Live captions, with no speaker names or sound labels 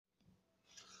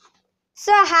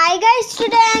So hi guys,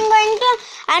 today I am going to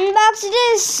unbox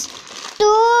this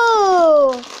two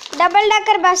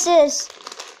double-decker buses.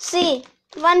 See,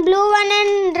 one blue one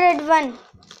and red one.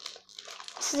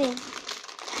 See,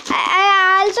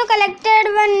 I also collected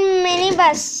one mini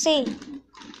bus. See,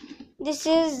 this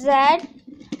is that.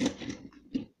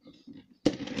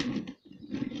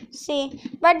 See,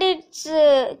 but its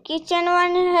keychain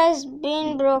one has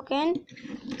been broken.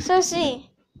 So see,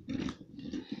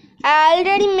 I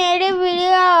already made a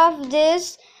video of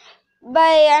this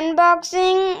by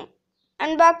unboxing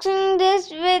this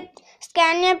with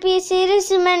Scania P series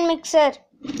cement mixer.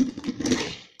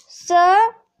 So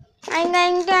I'm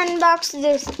going to unbox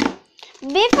this.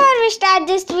 Before we start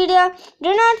this video,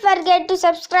 do not forget to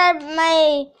subscribe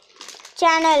my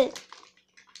channel.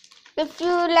 If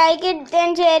you like it,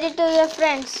 then share it to your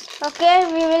friends. Okay,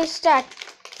 we will start.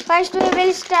 First we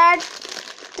will start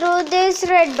through this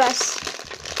red bus.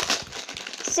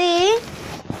 See,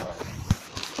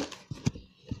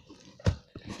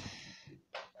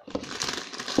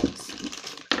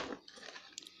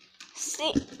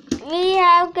 we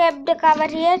have kept the cover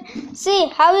here. See,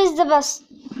 how is the bus?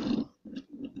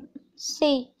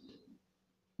 See,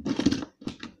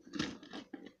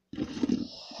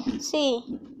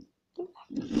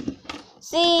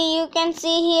 you can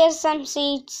see here some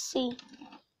seats. See,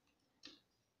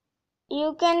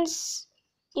 you can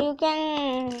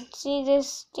see this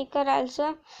sticker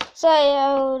also. So I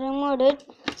have removed it.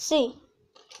 See,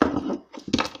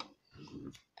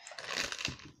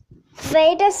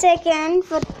 wait a second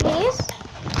for please.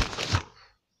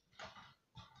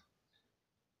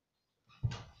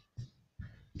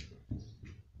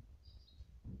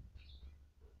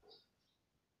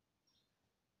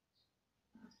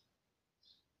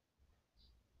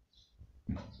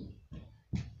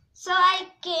 So I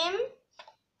came.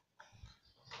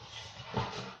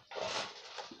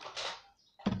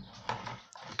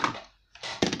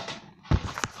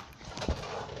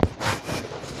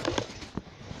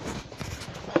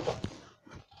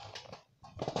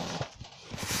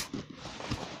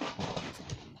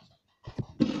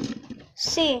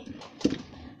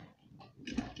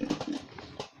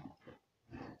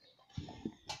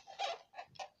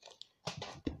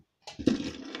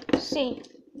 See,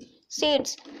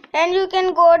 seats, and you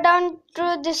can go down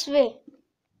through this way.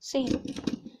 See,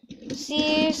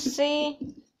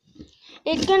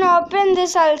 it can open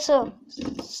this also.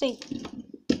 See,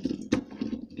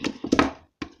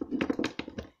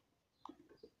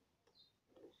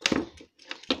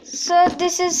 so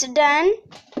this is done.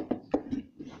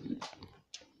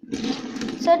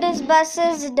 So this bus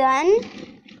is done.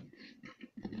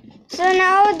 So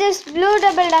now this blue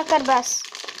double-decker bus.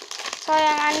 So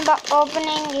I am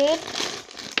opening it.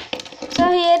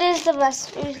 So here is the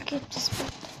bus. We will keep this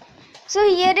bus. So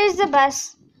here is the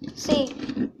bus. See,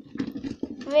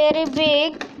 very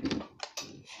big.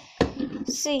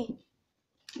 See,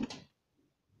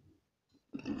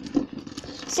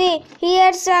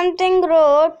 here something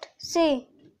wrote. See,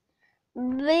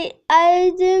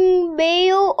 I think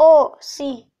BUO.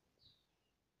 See,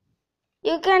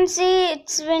 you can see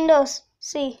its windows.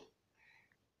 See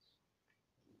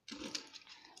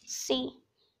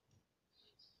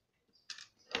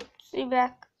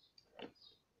back.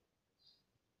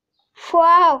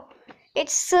 Wow,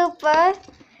 it's super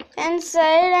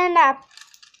inside and up.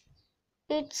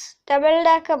 It's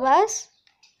double-decker bus.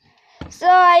 So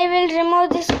I will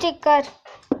remove the sticker.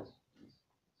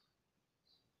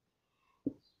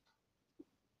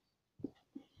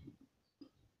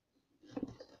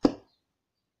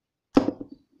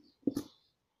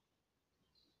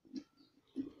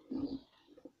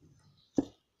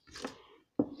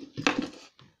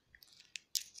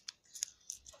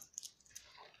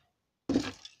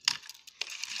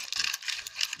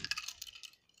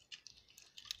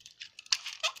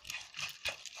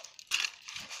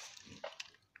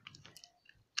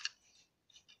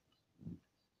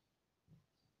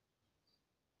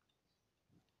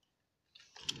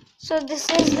 So this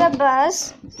is the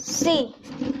bus. See,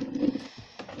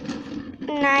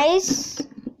 nice.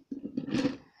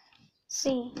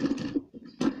 See,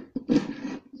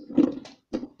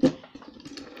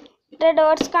 the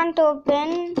doors can't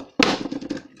open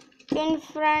in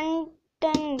front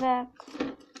and back,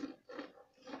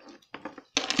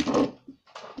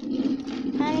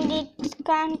 and it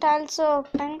can't also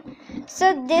open.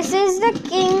 So this is the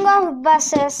king of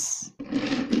buses.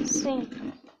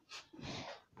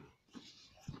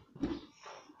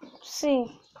 See,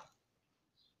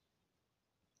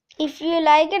 if you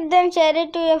like it, then share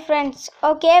it to your friends.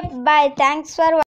 Okay, bye. Thanks for watching.